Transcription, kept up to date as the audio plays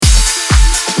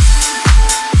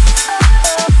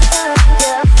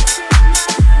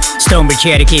StoneBridge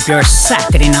here to keep your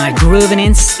Saturday night grooving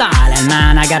in style. And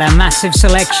man, I got a massive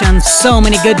selection. So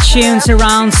many good tunes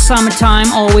around. Summertime,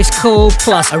 always cool.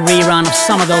 Plus a rerun of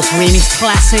some of those remix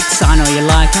classics. I know you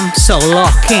like them. So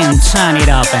lock in, turn it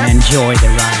up and enjoy the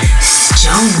ride.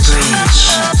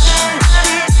 StoneBridge.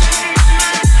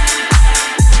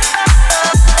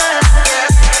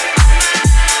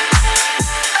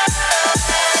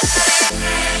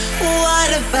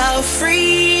 About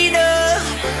freedom,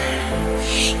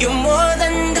 you're more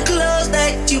than the clothes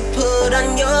that you put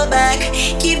on your back.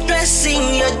 Keep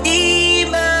dressing your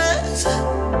demons,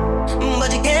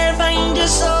 but you can't find your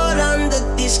soul on the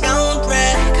discount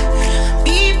rack.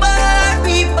 People are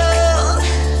people,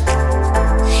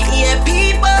 yeah,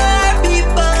 people are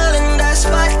people, and that's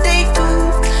what they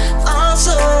do.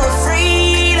 Also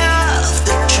afraid of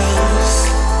the truth.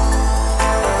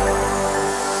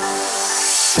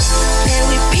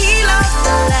 The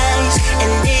lights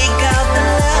and dig out the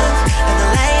love of the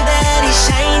light that is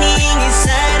shining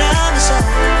inside of us all.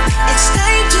 It's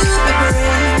time to be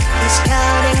brave. It's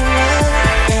counting up,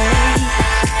 yeah.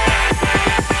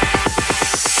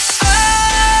 Oh,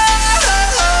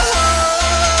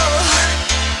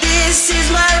 this is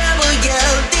my rebel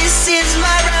girl. This is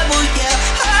my rebel girl.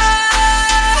 Oh,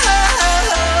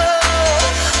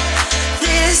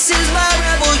 this is my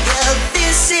rebel girl.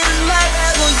 This is my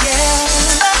rebel girl.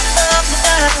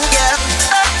 Yeah.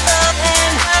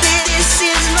 This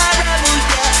is my rebel,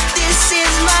 yeah. This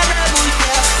is my rebel,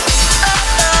 yeah.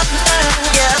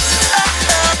 Yeah.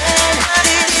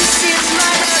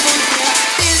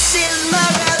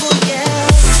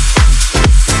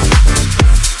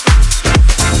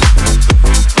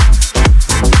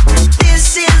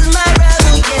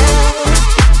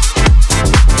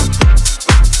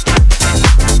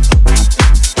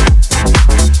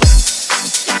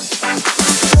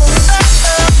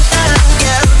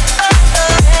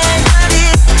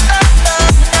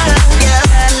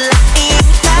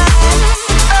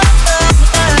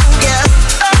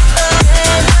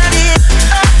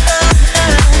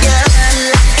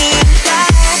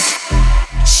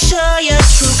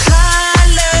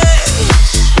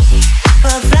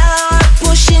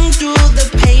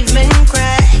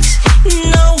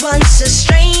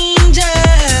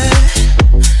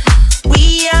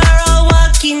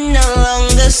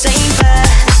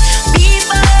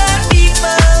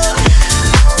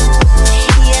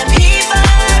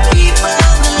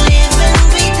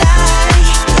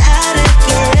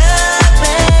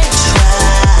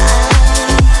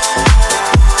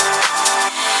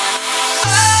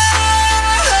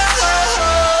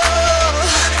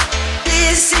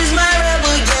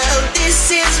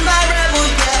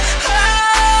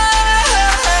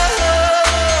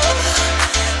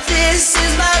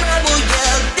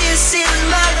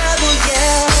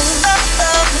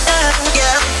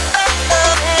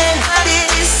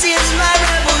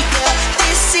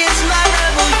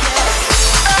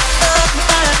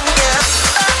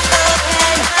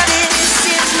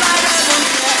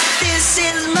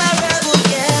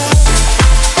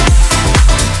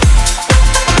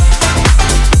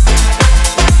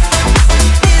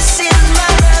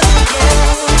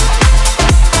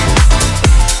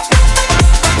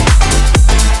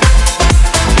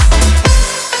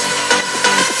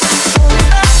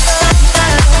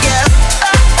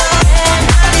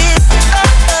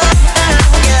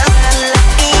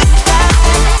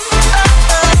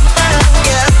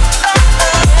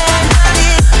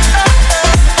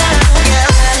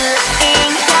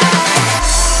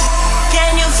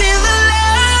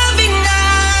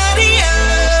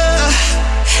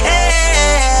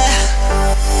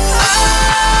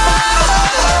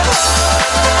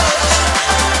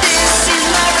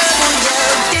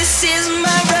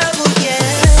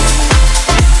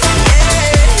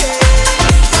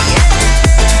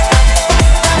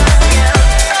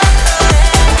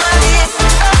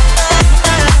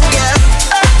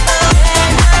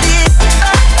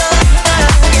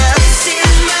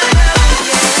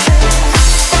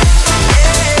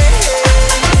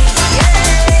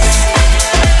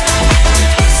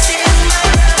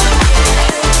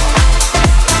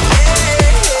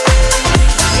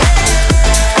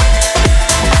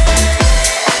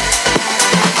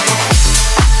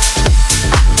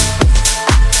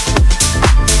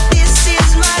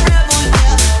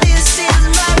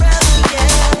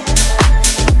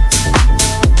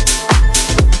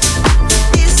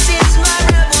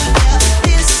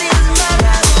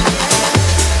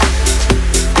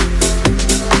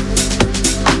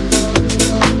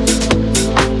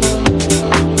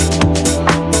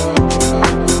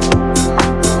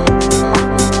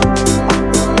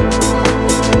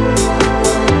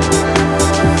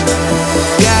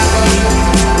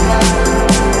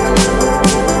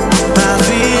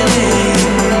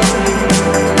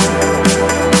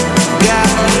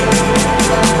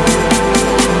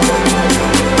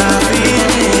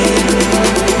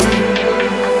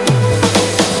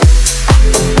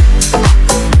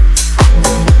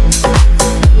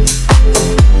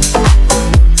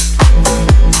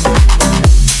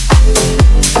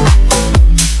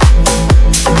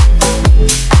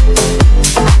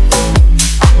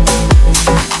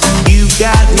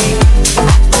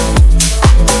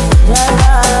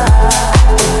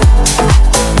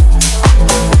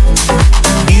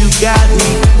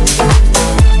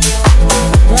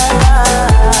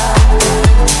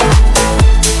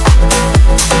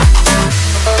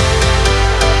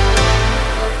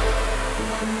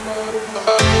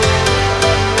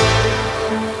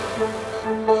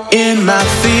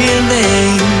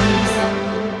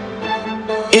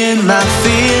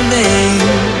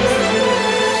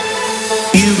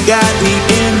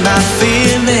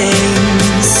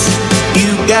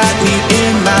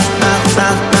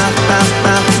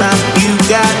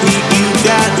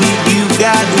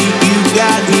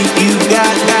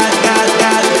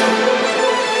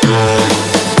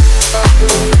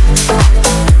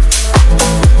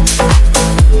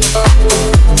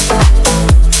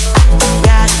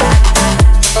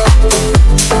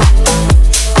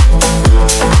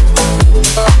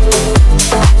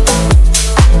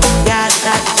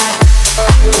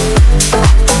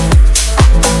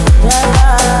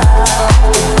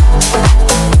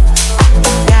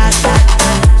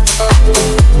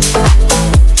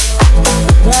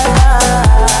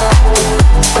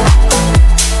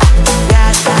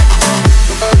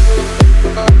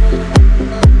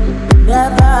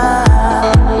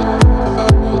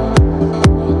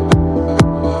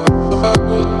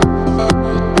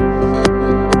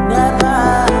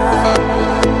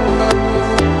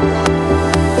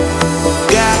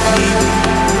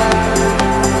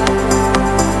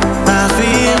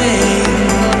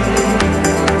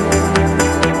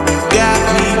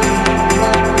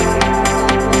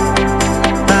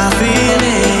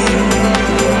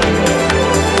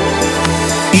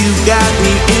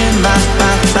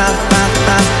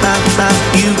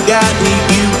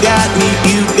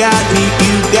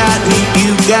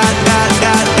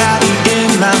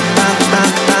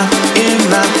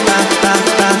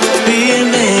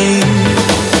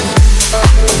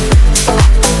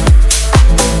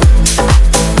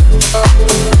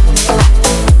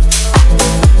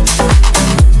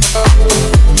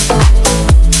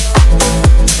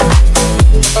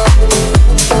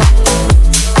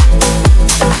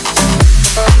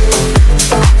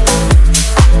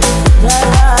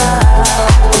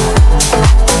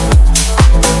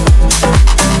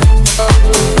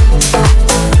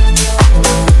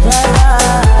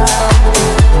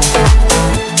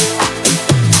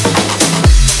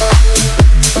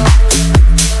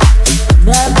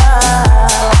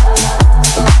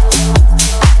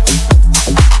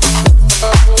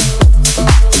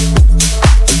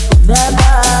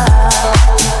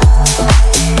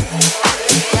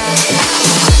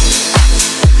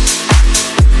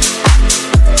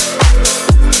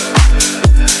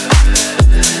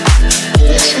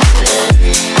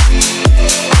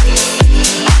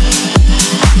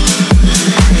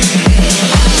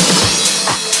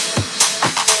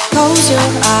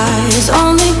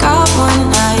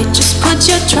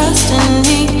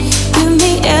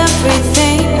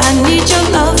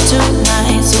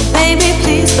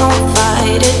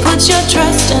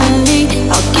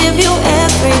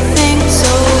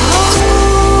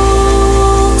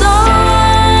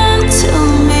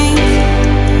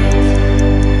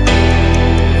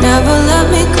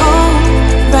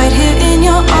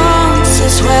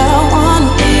 where I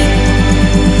wanna be.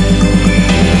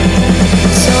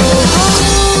 So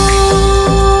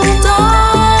hold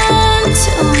on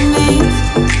to me.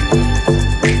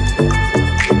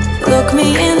 Look me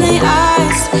in the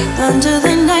eyes under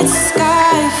the night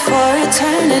sky for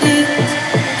eternity.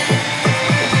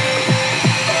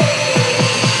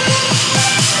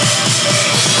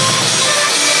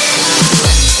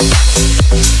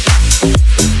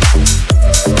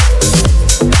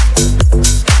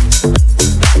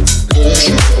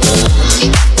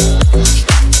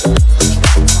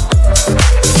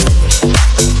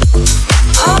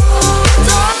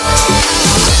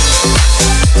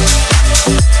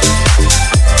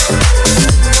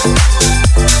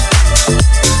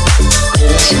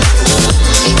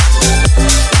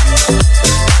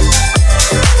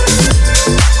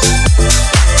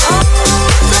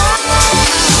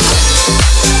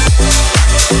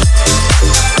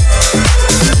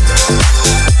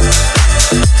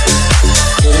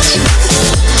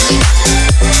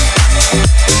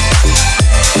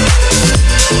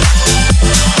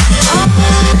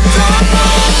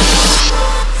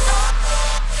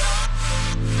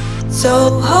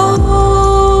 So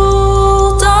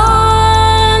hold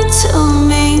on to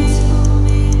me.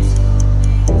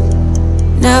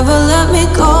 Never let me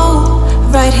go.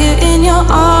 Right here in your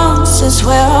arms is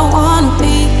where I wanna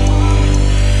be.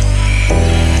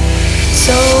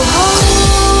 So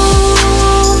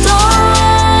hold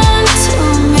on to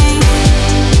me.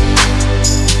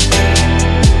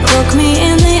 Look me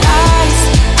in the eyes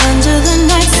under the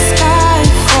night sky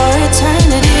for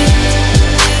eternity.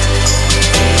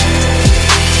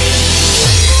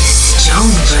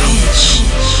 StoneBridge.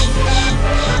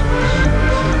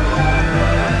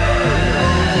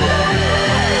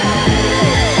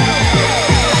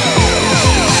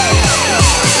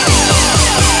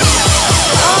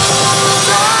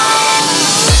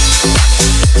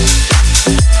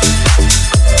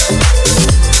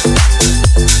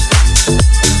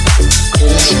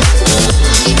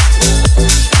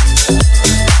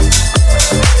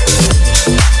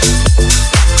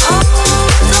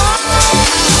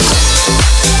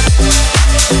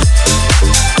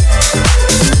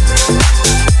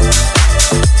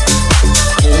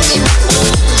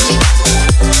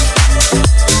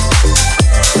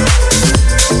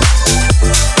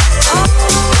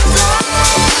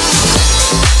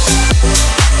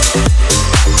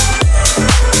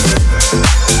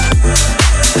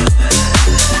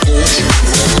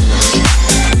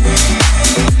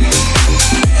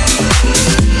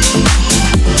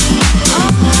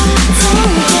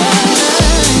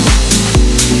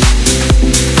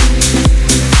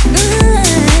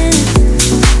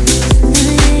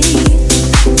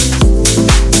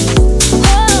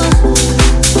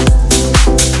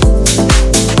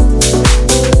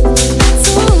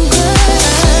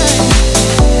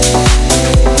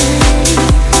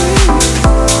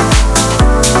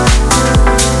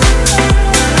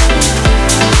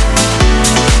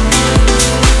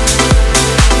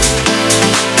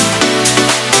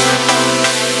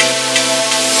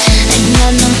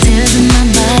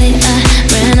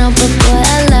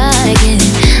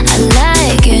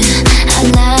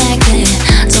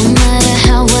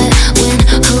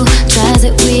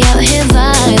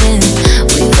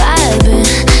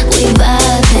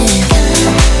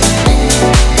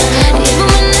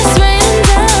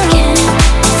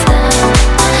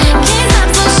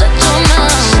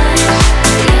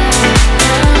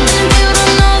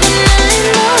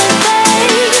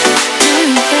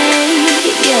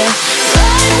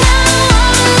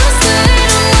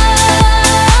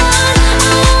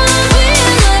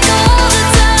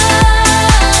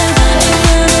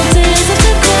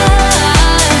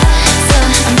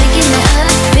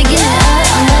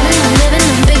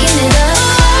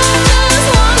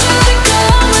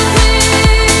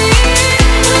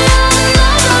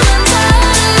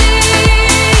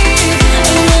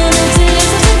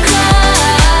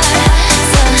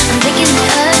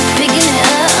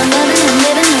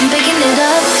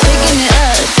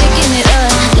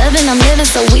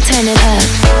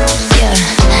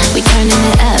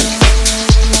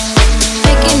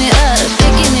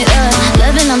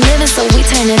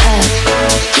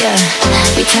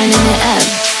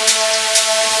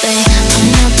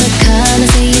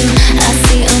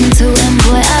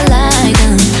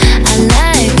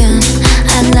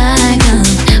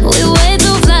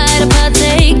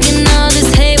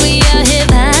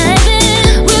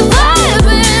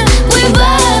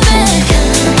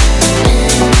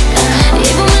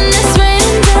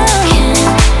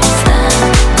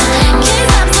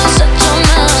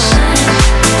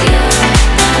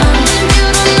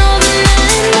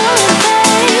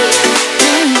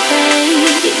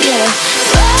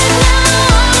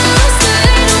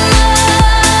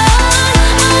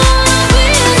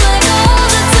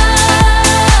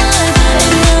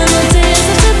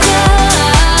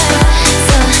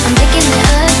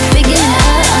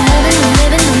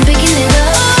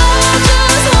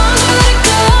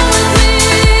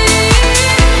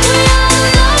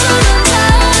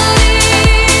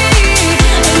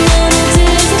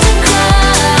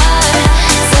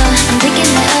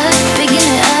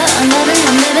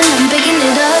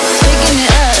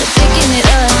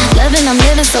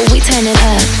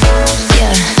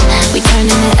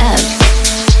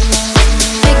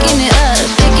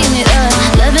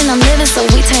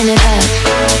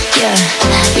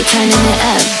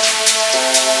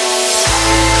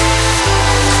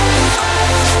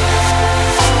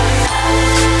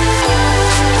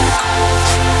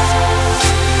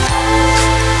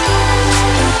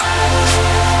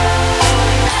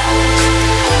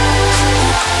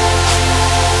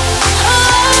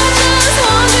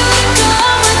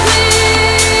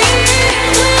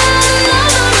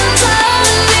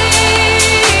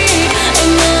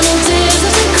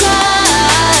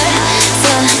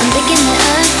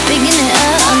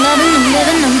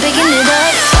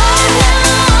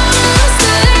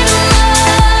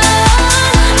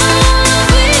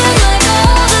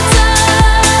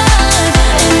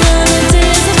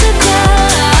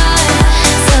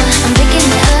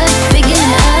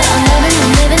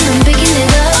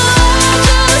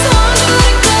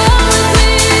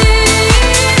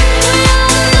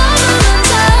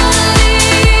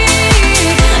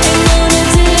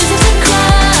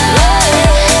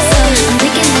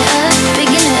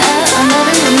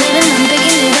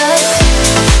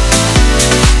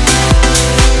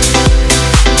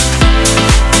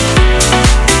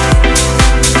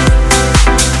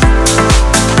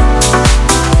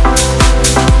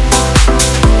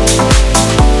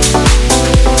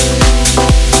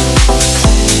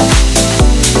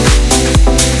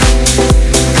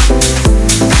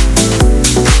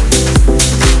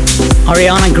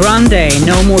 Ariana Grande,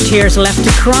 No More Tears Left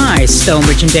to Cry,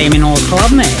 StoneBridge and Damien Hall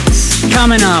Club Mix.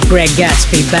 Coming up, Greg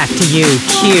Gatsby, Back to You,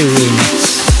 Q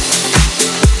Remix.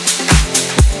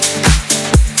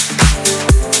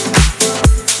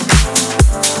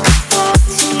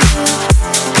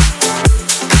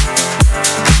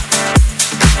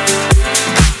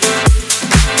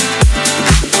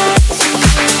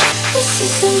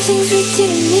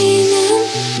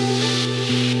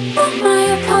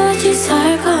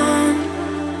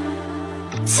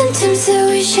 Sometimes I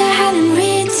wish I hadn't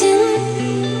written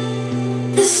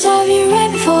the stuff you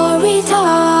read before we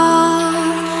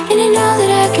talk. And I know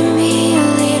that I can be a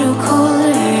little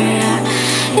colder.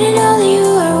 And I know that you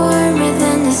are warmer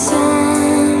than the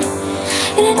sun.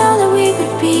 And I know that we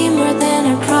could be more than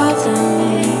a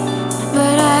problem.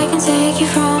 But I can take you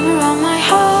from around my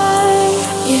heart.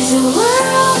 If the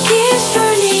world keeps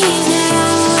burning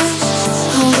out,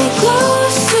 hold it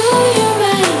close to you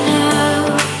right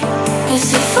now. 'Cause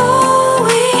if all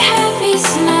we have is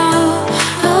now,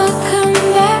 I'll come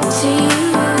back to you.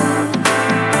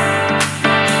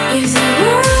 If the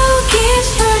world keeps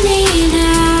burning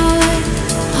out,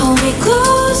 hold me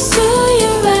close to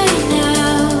you right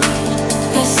now.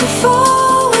 'Cause if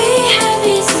all we have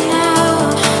is now,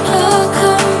 I'll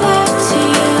come back to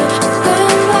you,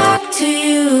 come back to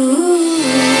you.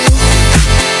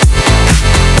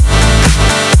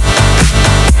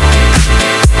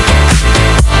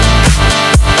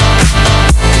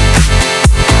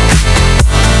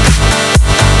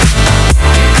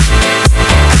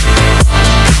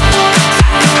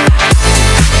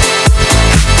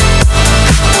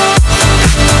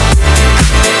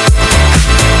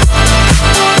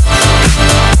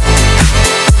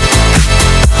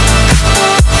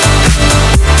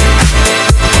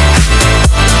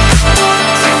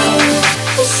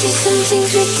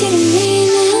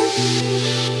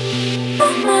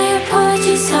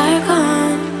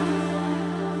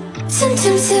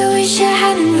 Sometimes I wish I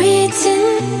hadn't written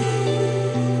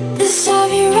the stuff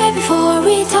you read before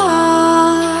we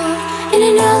talk. And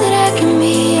I know that I can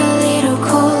be a little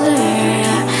colder.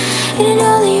 And I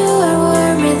know that you are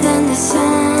warmer than the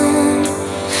sun.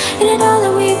 And I know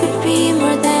that we could be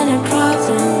more than a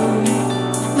problem.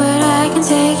 But I can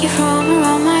take you from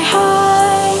around my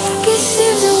heart. 'Cause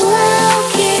if the world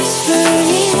keeps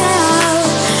burning out,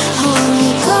 hold me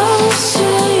close to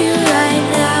you right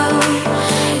now.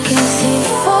 'Cause if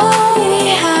all we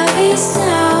have is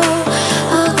now,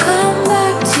 I'll come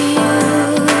back to you.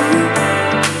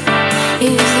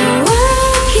 If the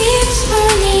world keeps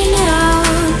burning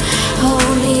out,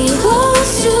 hold me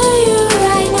close to you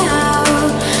right now.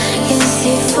 'Cause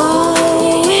if all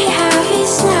we have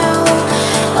is now,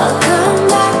 I'll come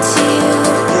back to you.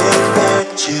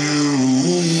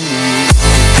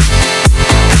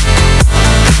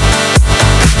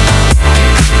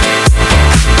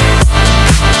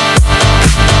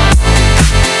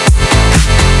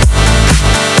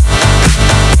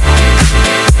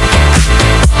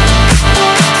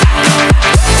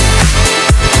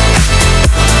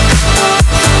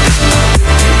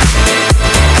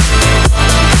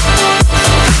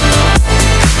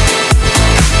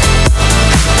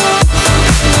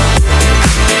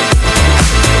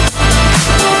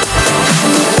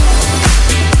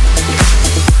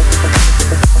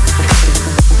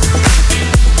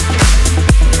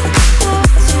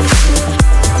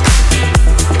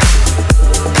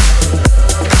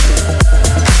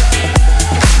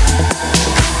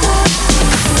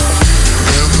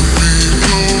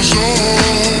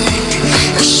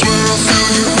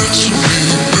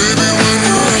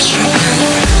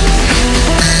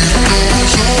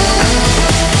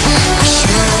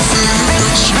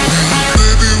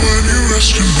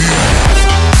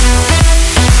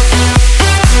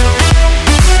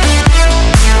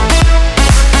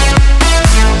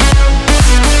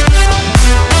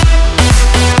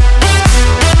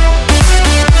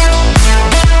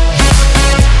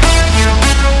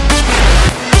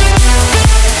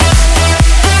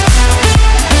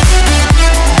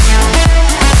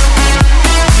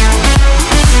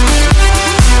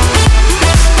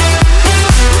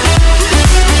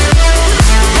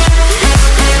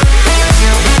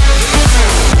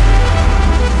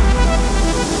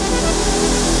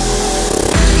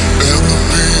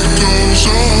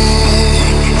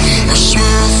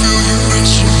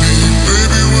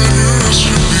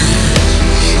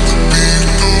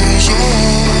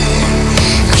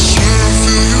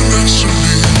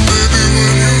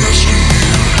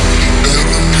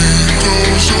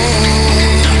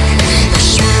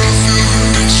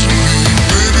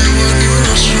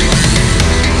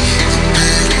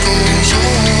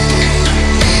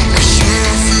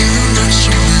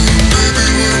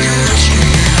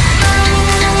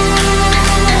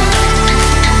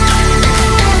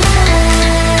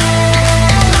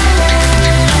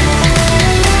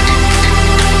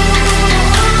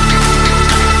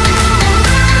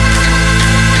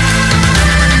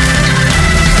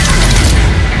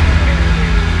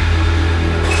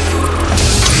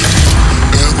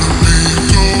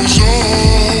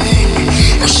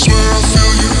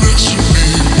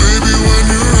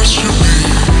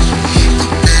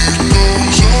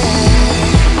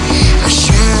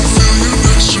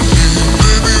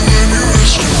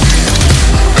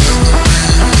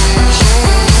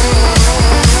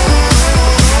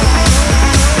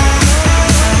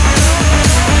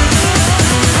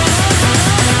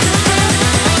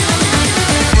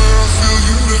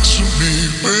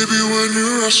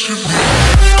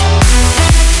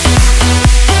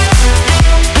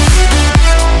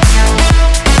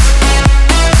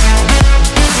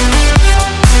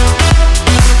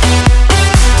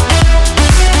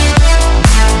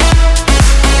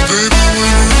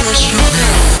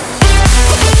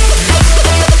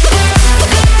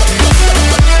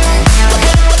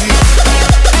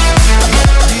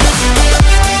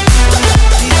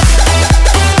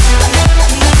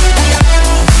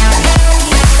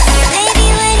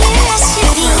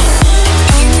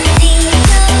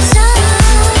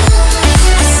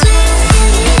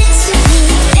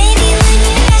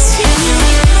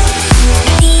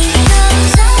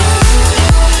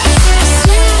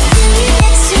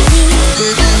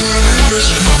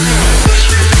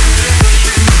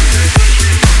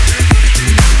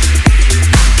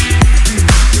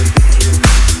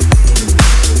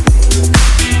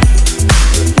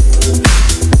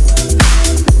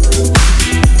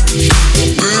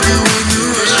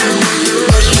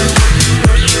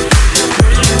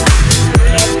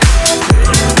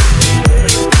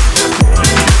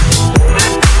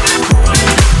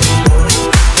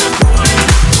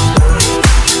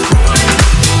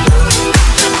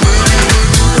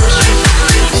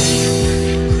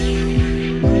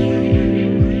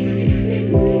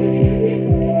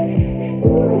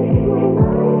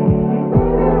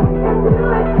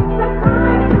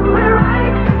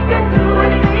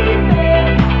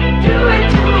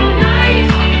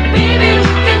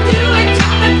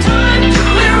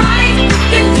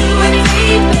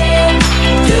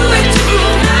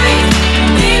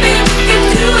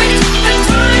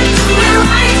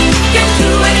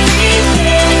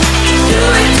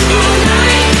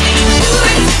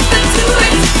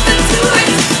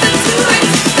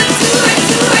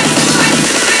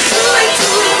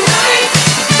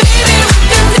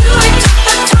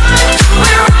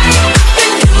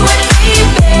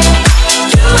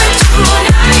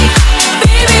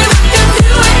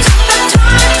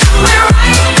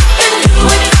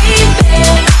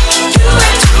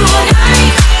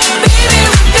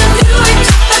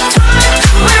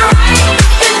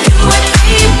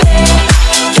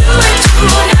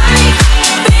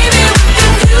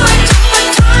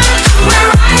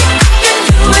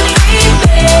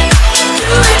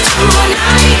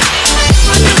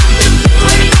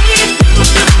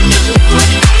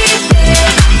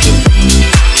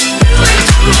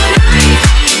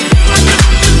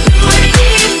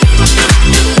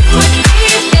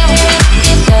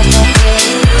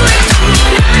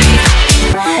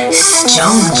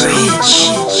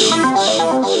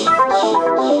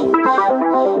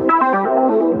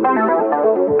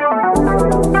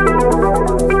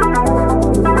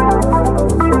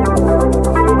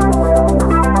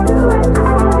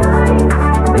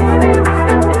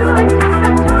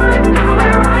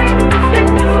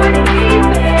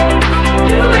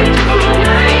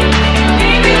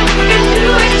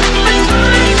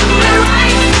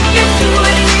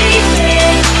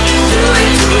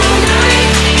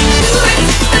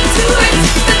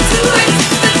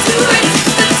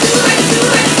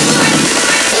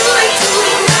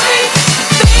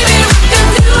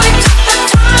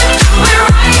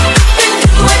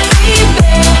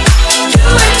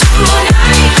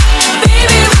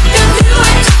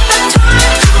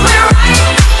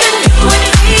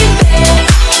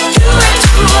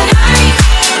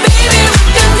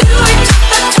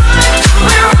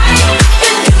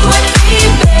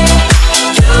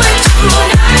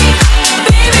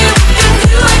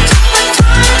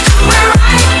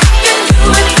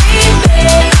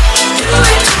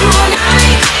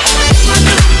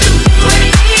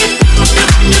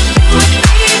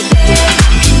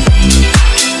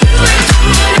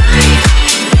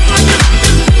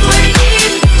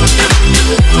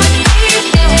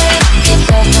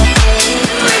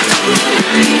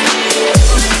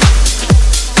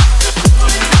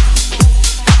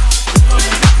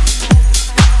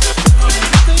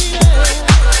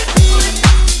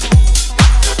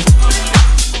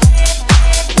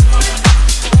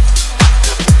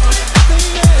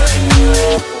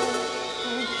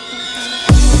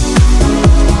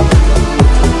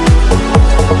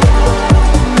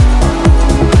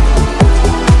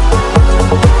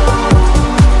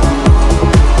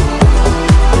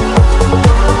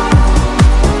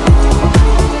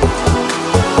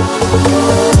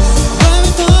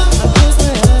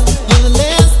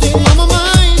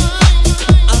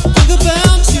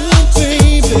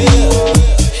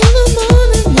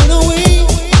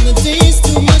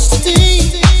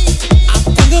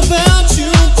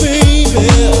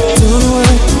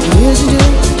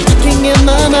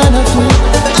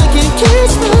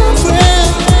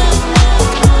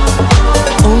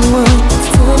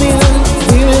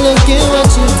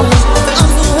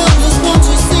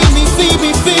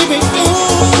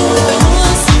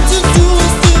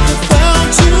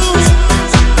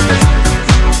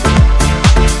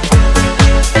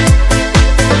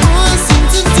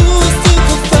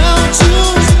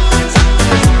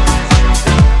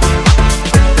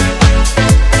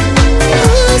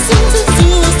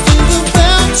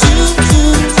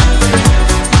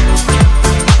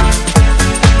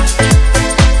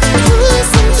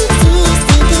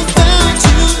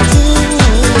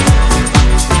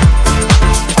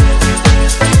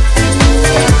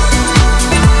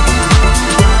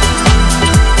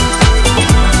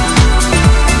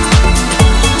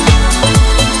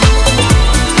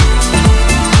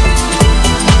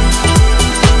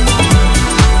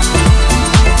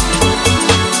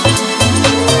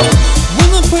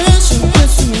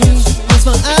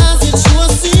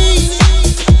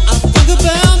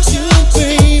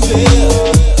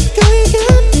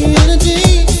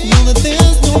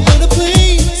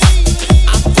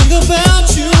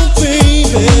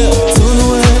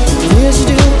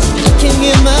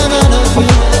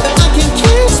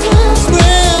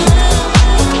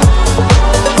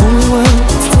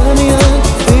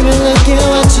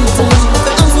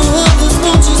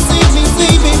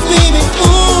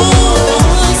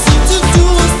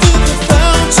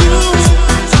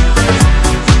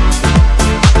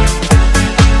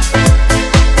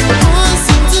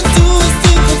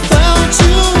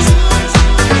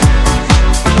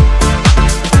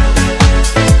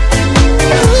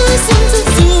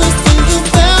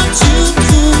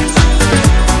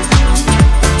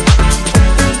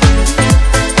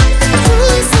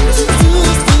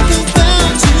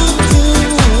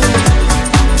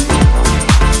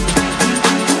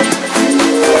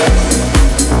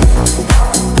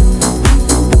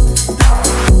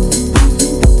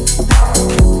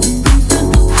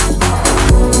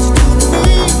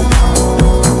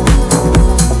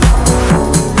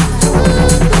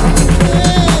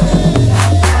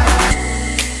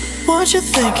 what you're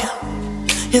thinking.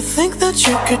 You think that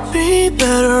you could be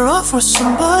better off with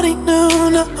somebody new.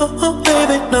 No,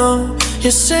 baby, no. You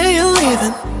say you're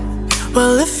leaving.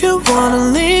 Well, if you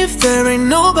wanna leave, there ain't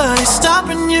nobody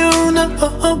stopping you. No,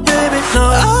 baby, no.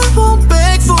 I won't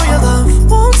beg for your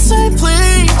love, won't say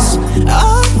please.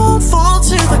 I won't fall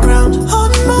to the ground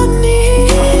on my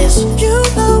knees. You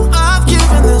know I've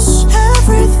given this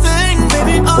everything,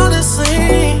 baby,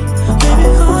 honestly. Baby,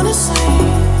 honestly,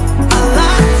 I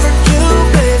lie for you,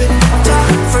 baby,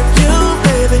 die for you,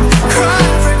 baby, cry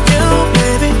for you,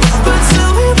 baby. But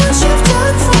tell me what you've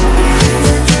done for me,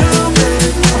 for you, baby,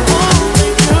 only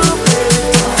you, baby,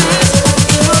 this for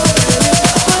you, baby.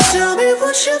 But tell me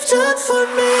what you've done for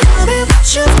me, tell me what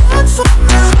you've done for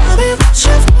me, tell me what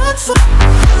you've done for me,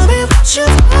 tell me what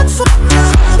you've done for me,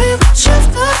 tell me what you've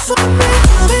done for me,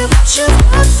 tell me what you've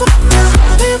done for me, tell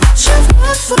me what you've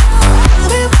done for me, tell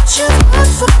me what you've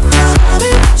done for me, tell me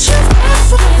what you've done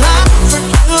for me. Lie for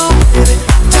you, baby,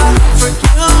 die for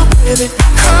you, baby,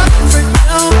 cry for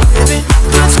you, baby.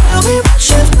 But tell me what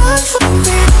you've done for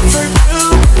me, for you,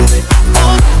 baby,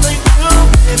 only you,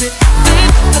 baby,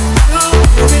 think of you,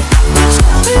 baby. But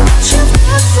tell me what you've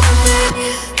done for me.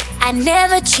 I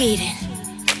never cheated,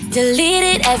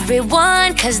 deleted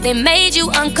everyone cause they made you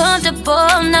uncomfortable.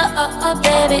 No,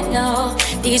 baby, no.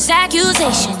 These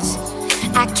accusations,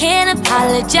 I can't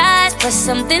apologize for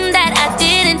something that I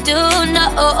didn't do.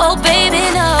 No, baby,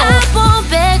 no. I won't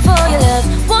beg for your love,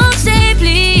 won't say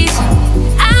please.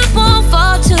 I won't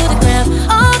fall to the ground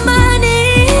on my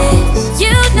knees.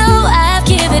 You know I've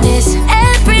given this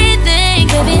everything,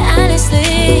 baby,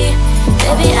 honestly.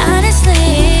 Baby, honestly,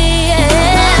 yeah.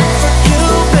 For you,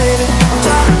 baby,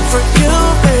 die for you,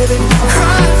 baby,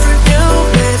 cry for you,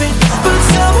 baby. But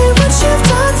tell me what you've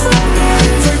done for me,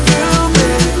 for you,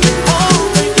 baby,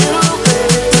 only you,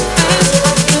 baby, this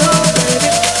for you, baby.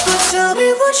 But tell me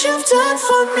what you've done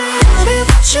for me, tell me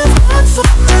what you've done for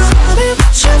me, tell me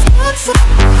what you've done for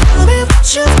me, tell me what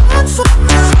you've done for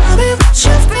me, tell me what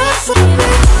you've done for me,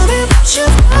 tell me what you've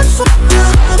done for me,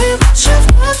 tell me what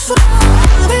you've done for me,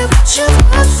 tell me what you've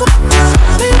done for me,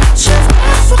 tell me what you've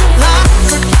done for me. Lie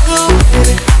for you,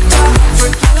 baby, die for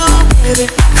you, baby,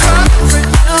 cry for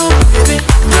you, baby.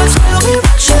 But tell me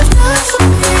what you've done for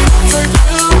me, for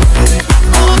you, baby,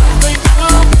 only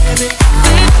you, baby,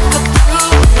 think of you,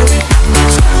 baby. But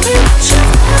tell me what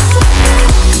you've done for me.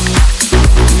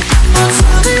 But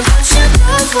tell me what you've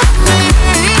done for me.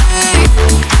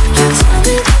 Tell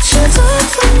me what you've done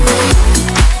for me.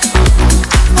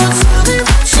 But tell me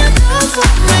what you've done for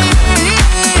me.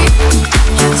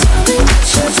 Tell me what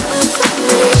you've done for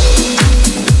me.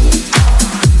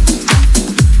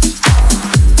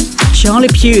 Charlie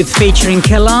Puth featuring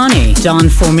Kehlani, Done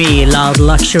For Me, Loud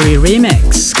Luxury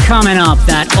remix. Coming up,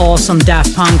 that awesome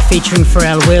Daft Punk featuring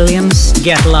Pharrell Williams,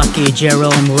 Get Lucky,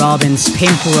 Jerome Robbins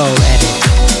Pimp Roll edit.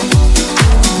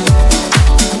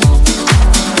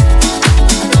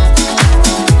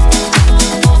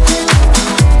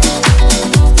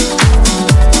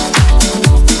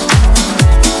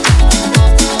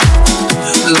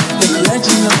 The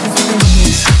legend of the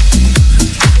Phoenix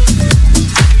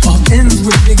all ends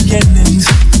with beginnings.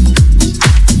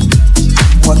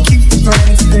 What keeps the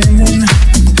brain spinning?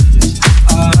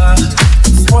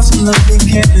 Force from the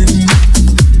beginning.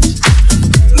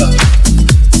 Look,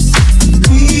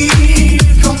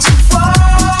 we've come too far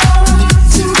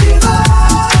to give up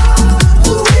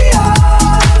who we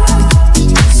are.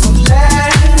 So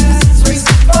let's raise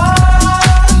the bar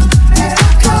and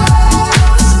our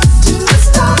cars to the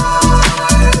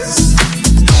stars.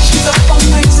 She's up all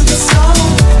night to the sun.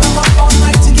 I'm up all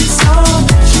night to get some.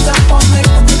 She's up all night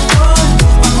for the fun.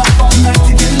 I'm up all night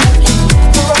to get lucky.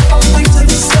 We're up all night to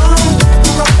the sun.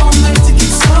 We're up all night to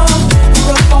get some.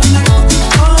 We're up all night for the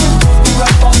fun. We're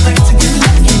up all night to get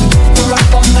lucky. We're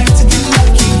up all night to get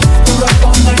lucky. We're up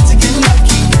all night to get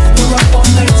lucky. We're up all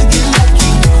night to get lucky.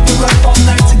 We're up all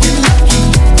night to get lucky.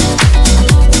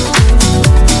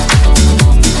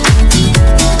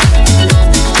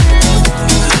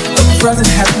 The present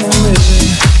has no living.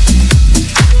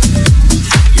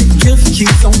 Your gift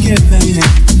keeps on giving.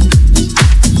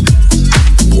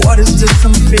 What is this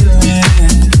I'm feeling?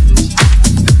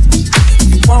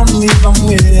 If you wanna leave, I'm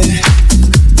with it.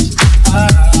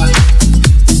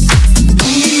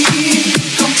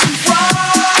 We've come too far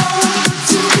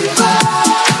to give up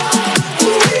who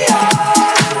we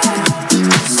are.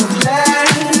 So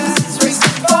let's raise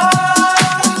the bar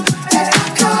and our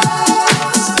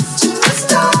cars to the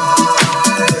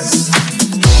stars.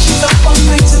 She's up all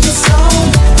night to the sun.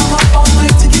 I'm up all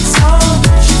night to get some.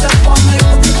 She's up all night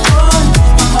for the fun.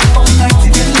 I'm up all night to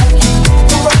get lucky.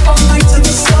 We're up all night to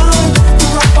the sun.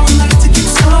 We're up all night to get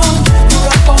some.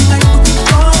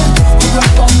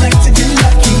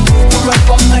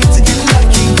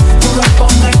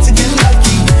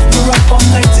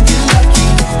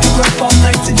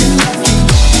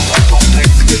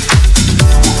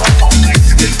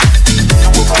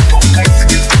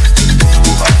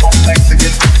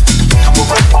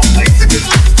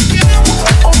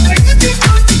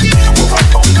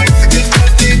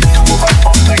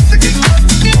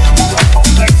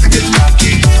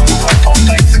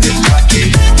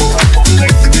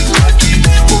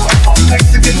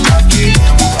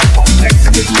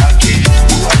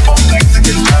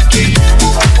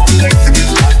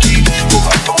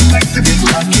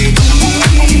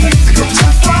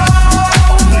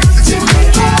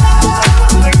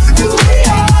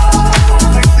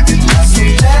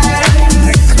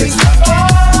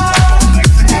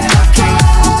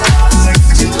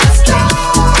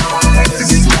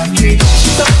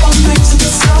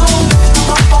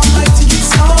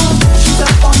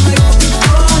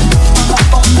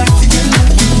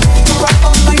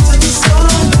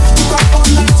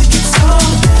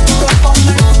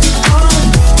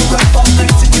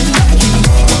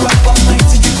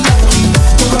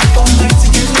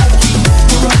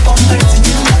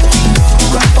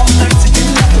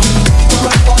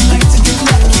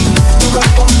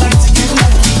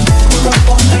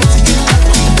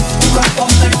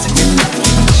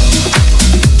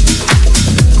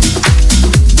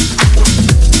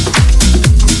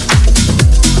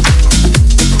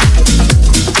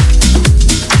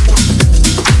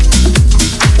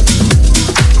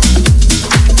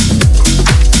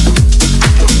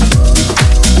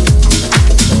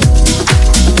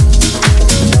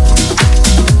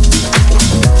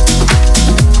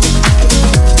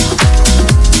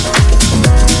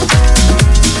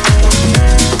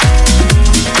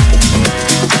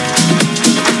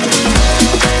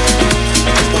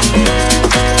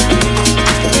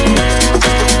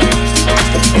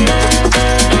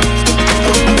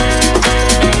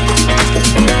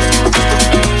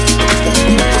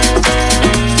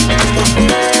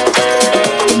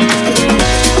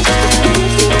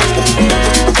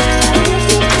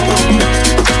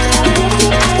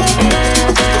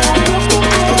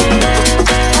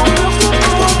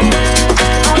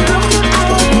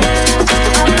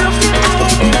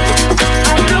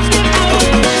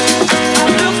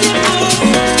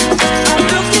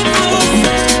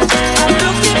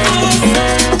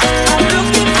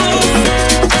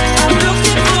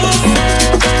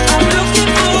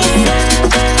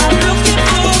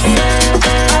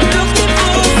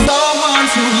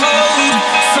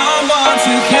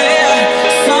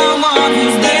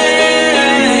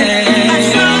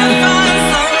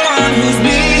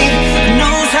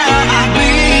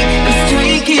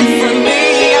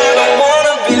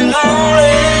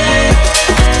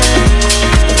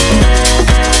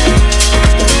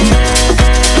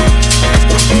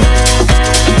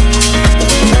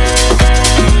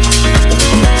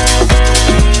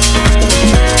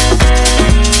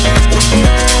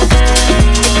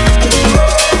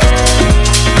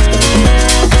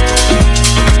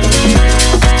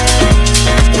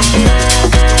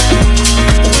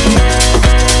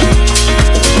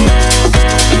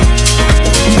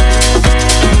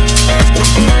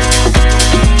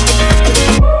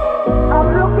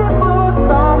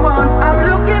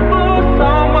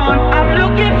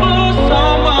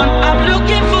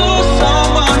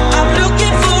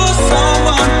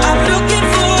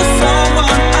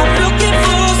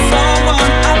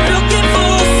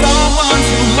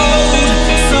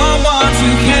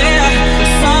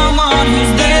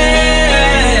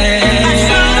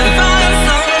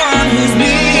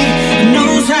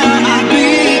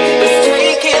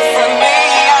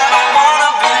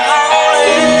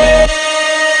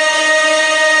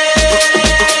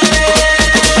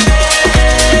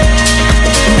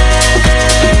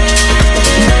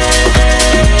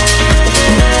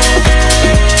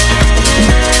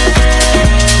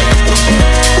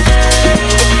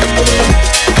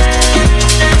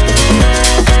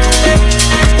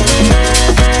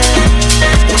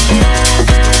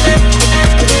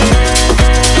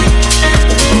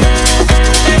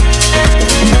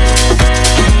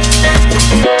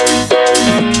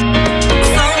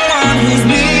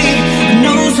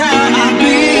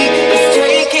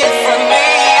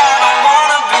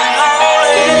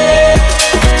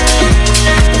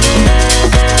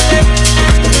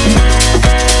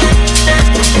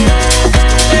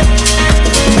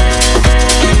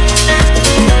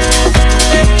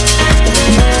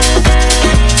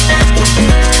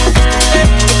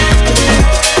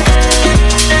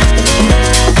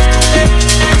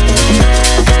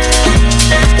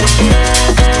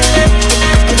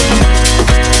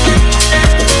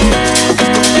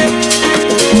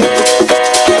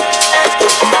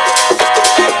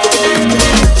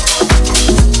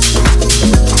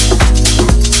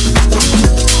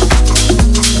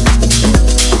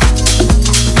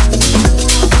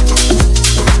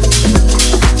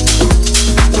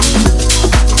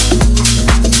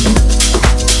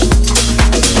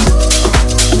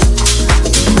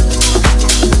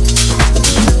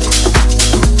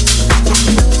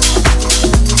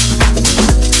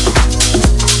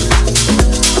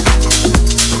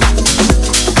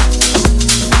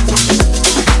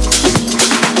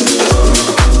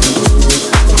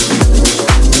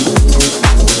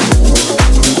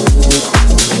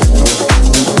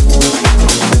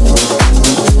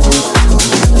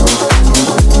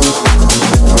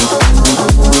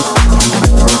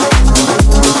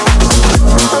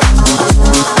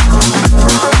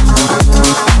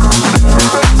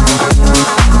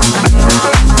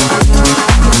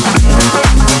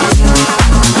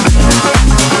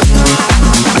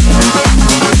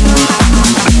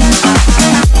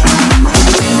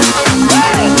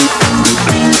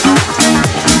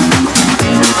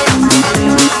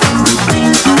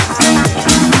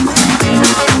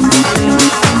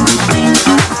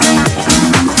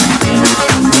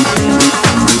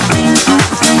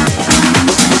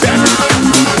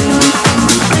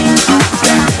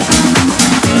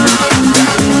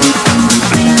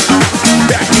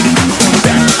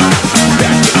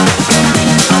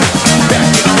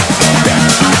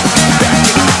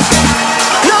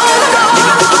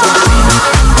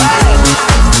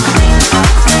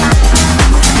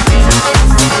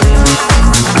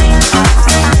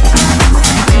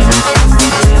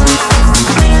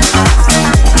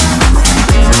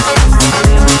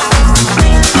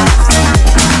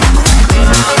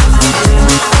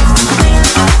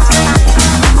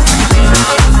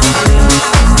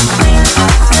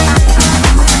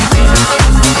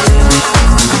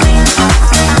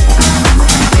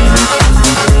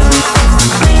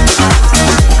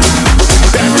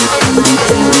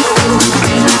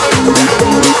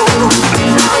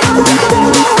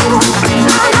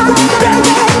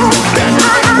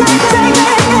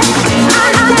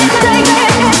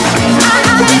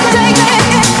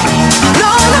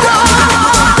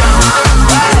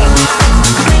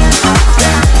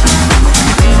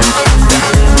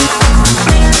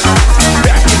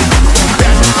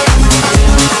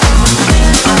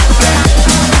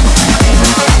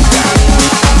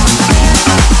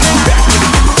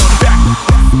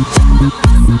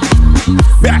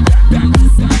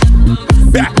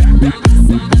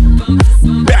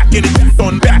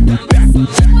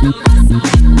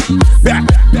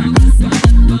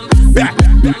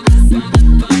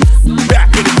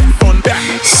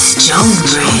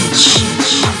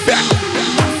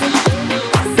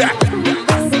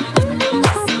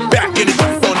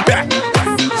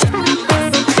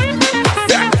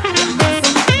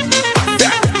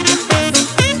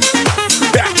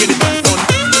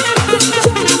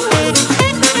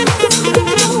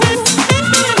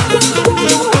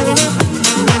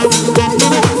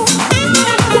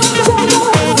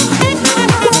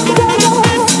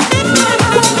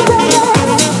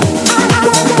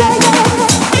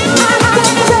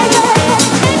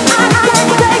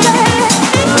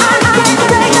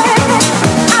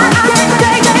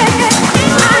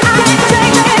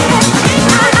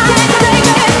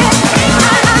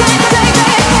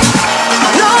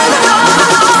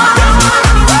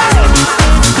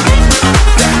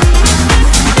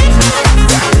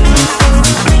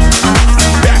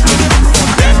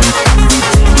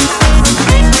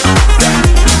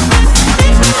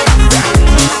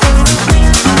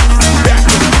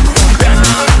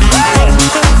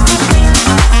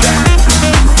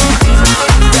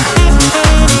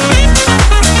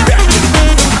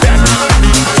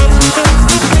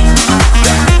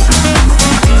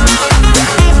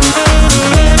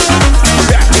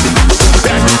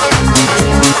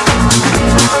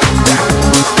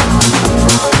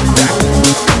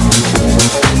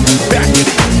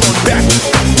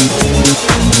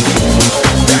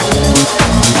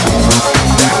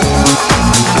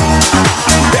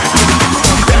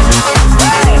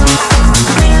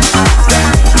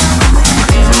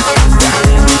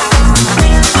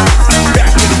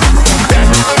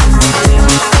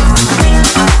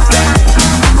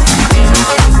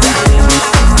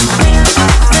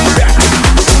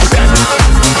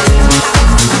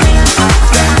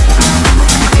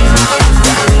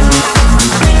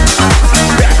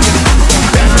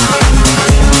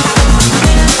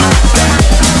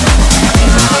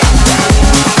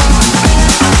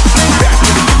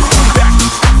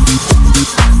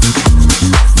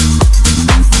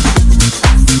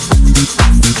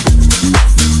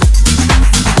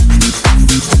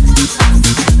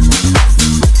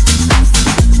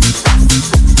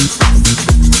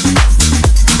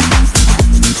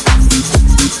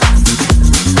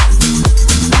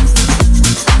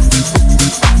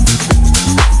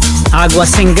 Agua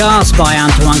Sin Gas by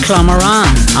Antoine Clamaran.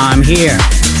 I'm here.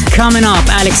 Coming up,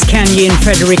 Alex Kenji and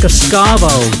Federico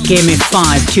Scavo. Give Me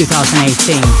 5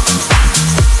 2018.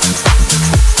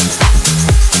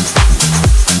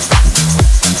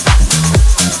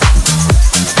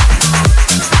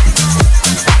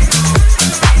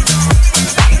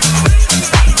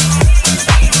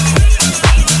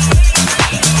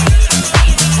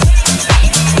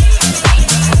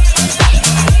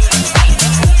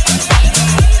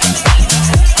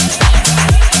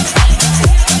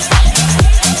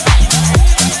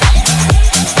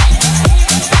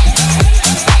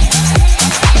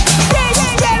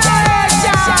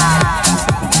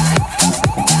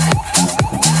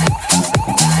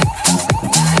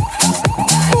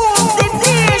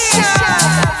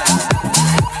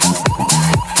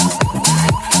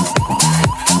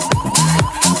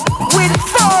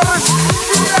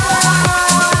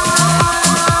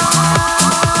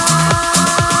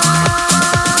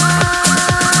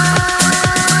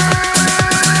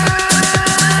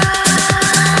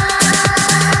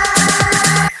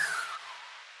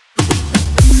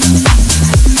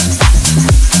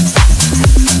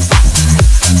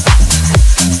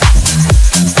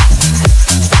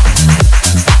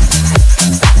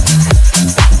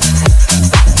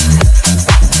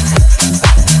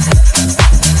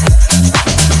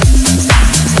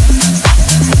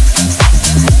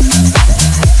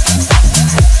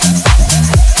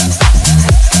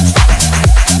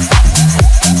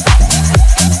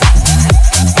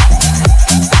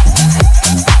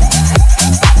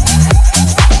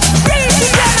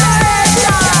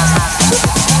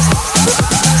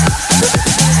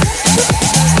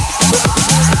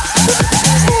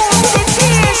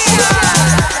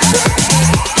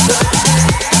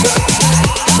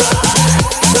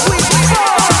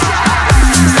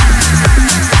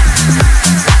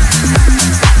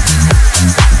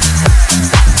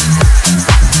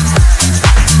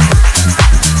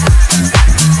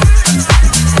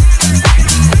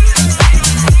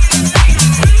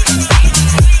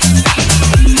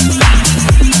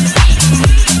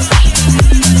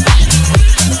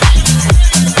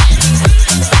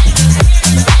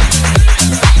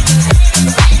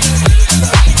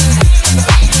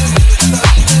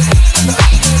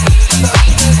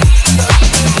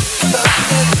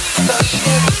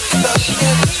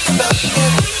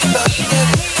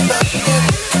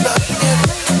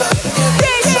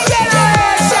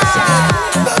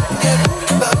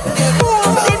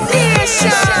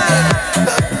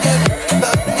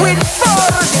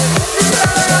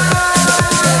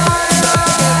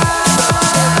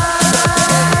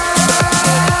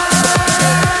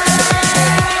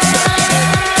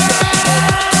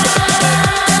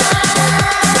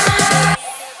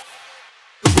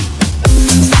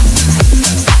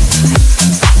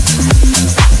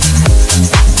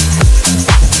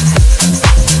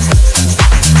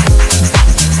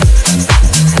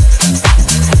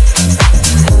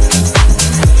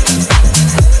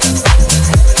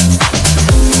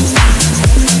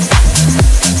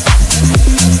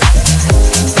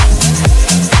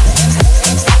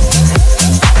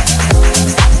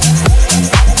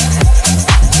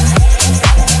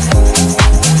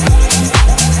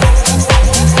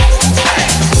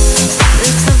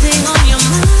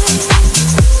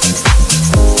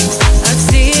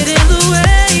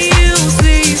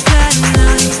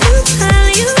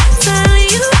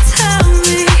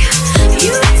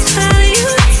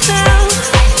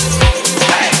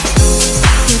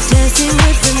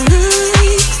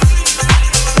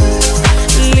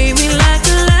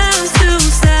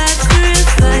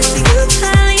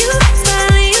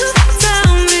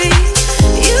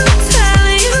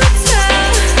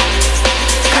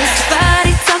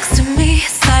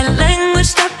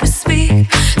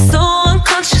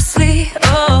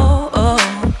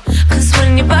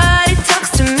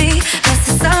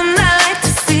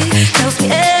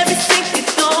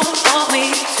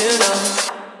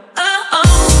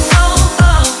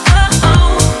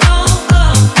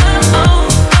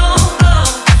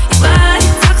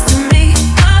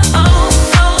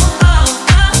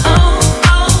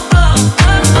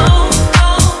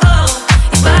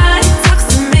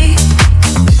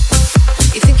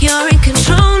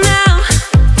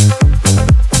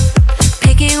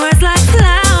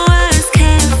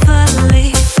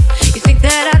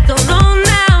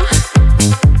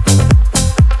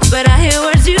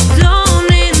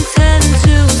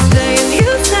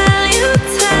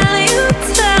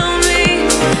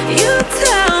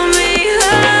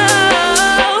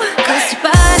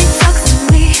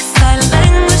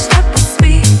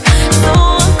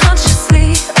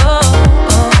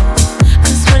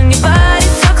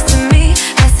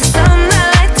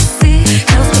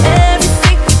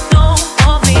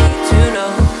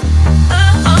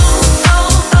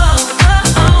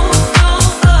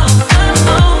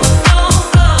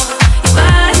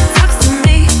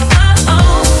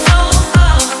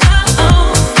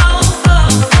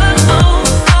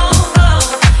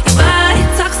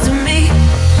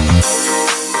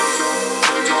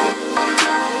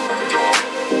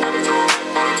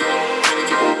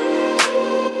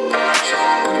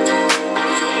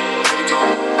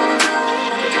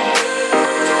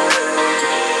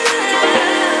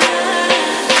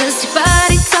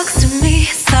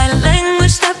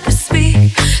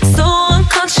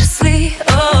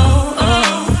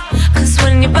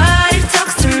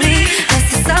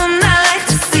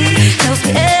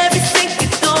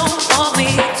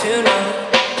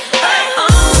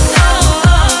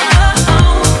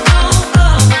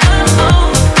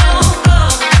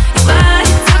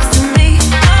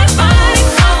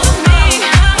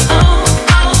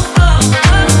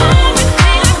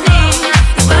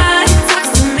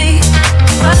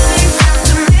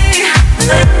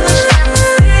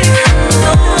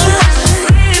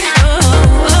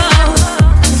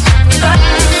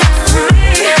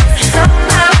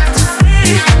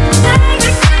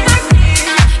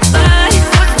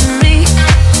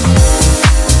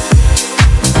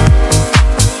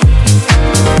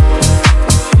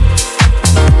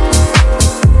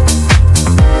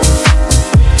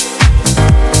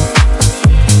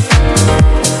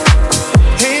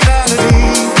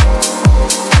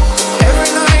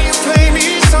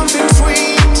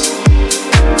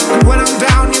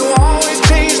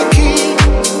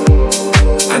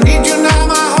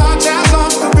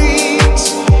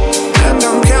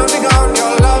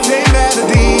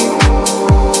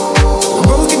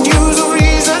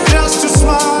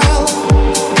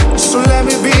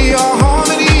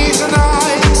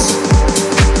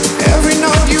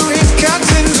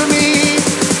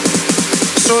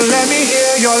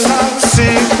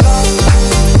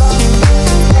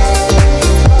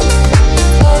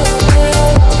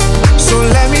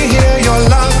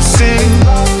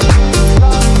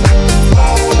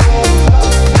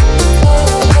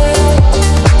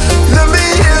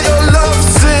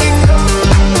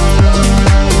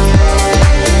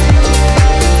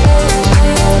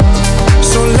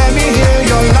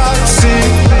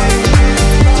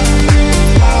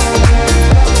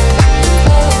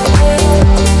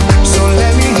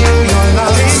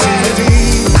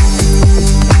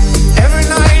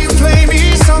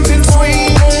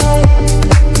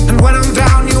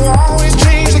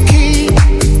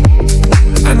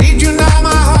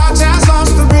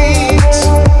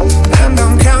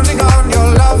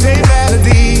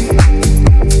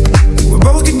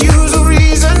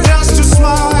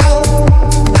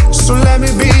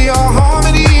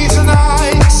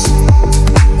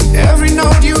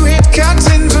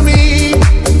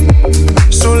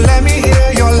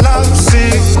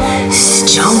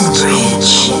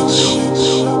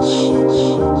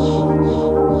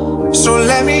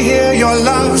 your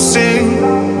love sing.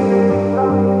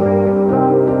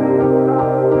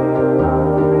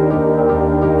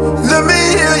 Let me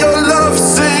hear your love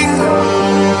sing.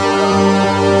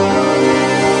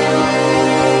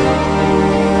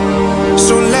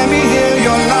 So let me hear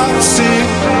your love sing.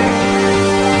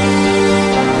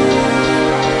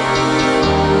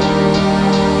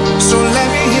 So let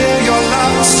me hear your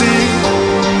love sing.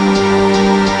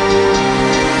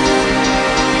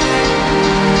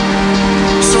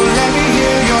 So let me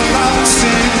hear your love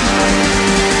sing.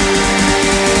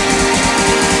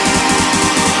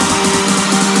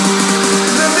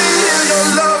 Let me hear your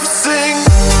love sing.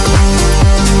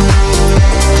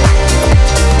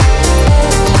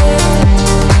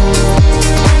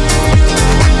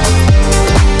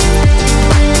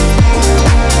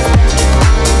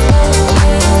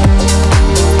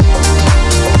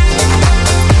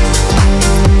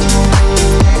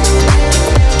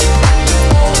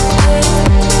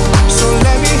 So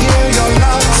let me hear your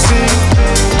love sing.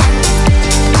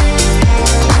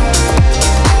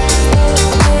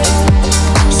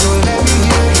 So let me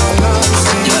hear your love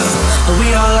sing. We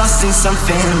all lost in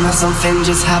something, and something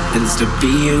just happens to be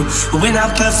you. We're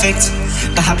not perfect,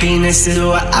 but happiness is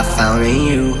what I found in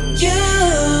you.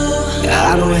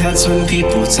 I know it hurts when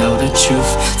people tell the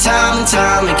truth. Time and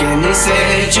time again they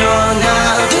said you're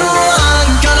not the one.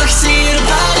 Gonna see the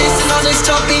baddest, and all this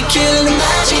talk be killing the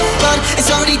magic, but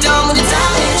it's already done with the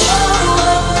damage.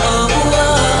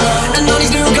 And all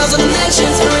these new girls on the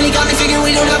mentions really got me figuring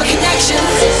we don't have a connection,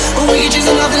 but we can choose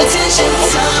love and attention.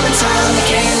 Time and time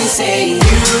again they say you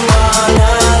are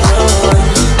not the one.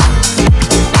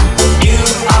 You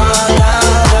are not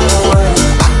the one.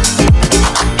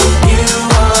 You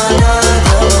are not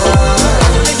the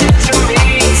one. Listen to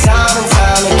me. Time and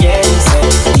time again they say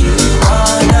you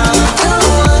are not the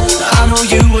one. I know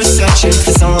you were searching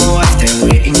for someone worth their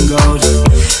weight in gold.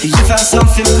 You found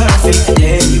something perfect,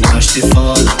 then you watched it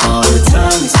fall apart. The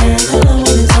time is spent alone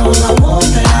is all I want,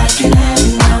 but I can have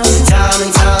it now. Time and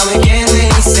time again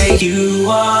they say you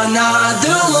are not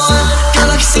the one. Girl,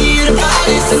 I can see you the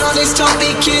baddest, and all this talk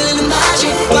be killing the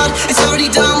magic, but it's already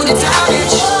done with the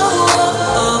damage.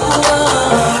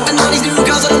 And all these new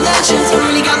girls on the mentions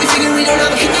really got me figuring we don't have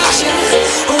a connection,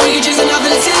 but we can choose another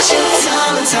attention.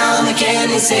 Time and time again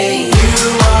they say you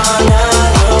are not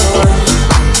the one.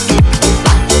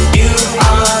 You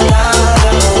are not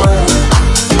the one.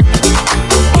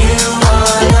 You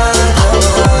are not the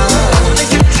one.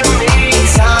 Listen to me.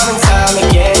 Time and time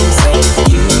again you say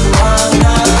you are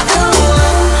not the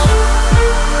one.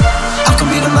 I can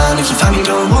be the man if you find me,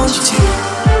 don't want you to.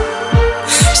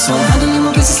 So I'm handling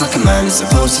my business like a man is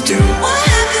supposed to do. What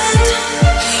happened?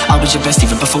 I was your best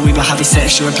even before we were having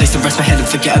sex. You replaced the rest of my head and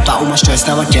forget about all my stress.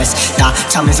 Now I guess that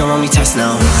time is our only test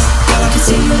now. Girl, I can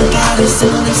see you the baddest,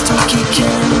 and all this talk keep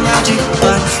killing the magic,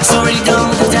 but it's already done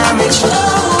with the damage.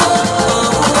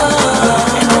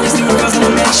 And all these new girls on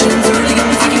the mentions really got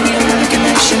me thinking we don't have a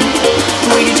connection,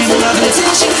 but we can choose love and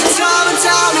attention. Time and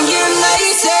time again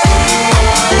they say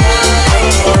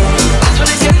that's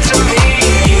what they said to me.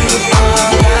 You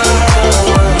are not the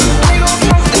one. You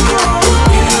are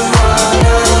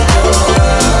not the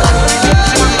one.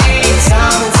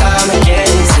 Time and time again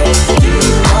they say you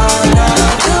are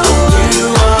not the one. You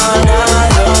are not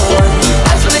the one.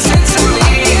 That's what they said to me.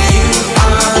 You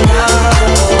are not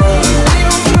the one. You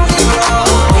are not the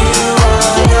one. You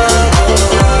are not the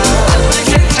one. That's what they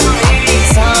said to me.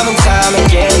 Time and time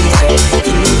again they say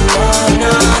you are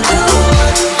not the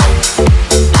one.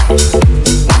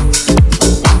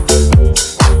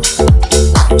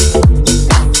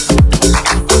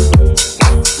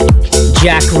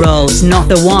 Jack Rose, Not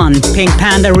the One, Pink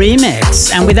Panda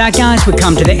remix. And with that, guys, we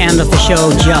come to the end of the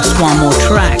show. Just one more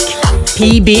track.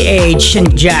 PBH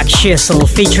and Jack Schissel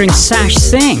featuring Sash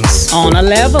Sings, On a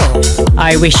Level.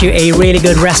 I wish you a really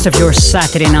good rest of your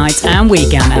Saturday night and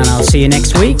weekend, and I'll see you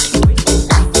next week.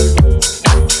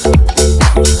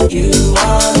 You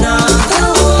are not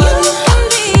the one.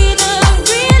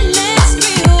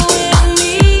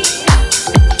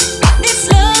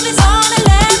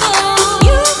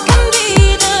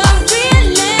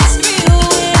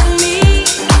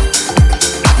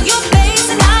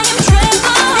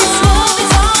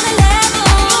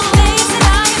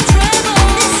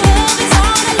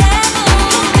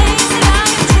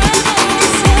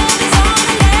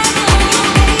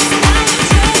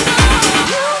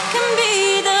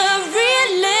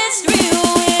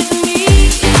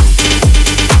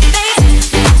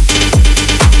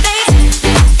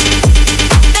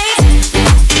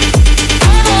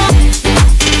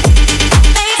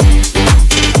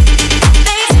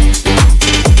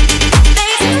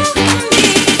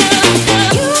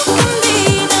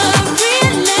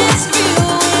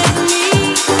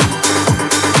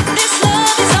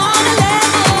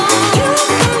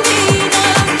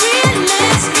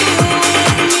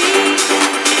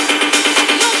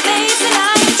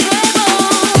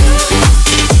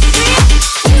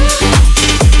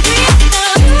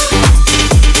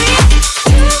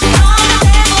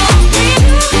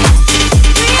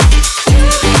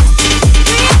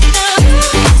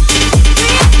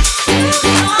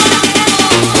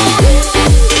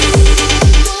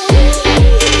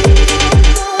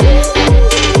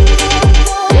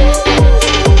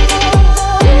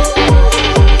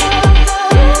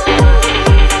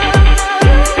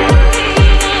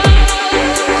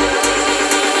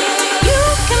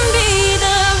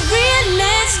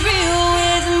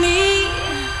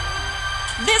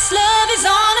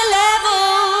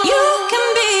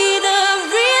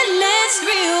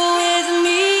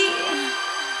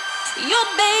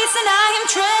 bass and I am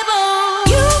treble.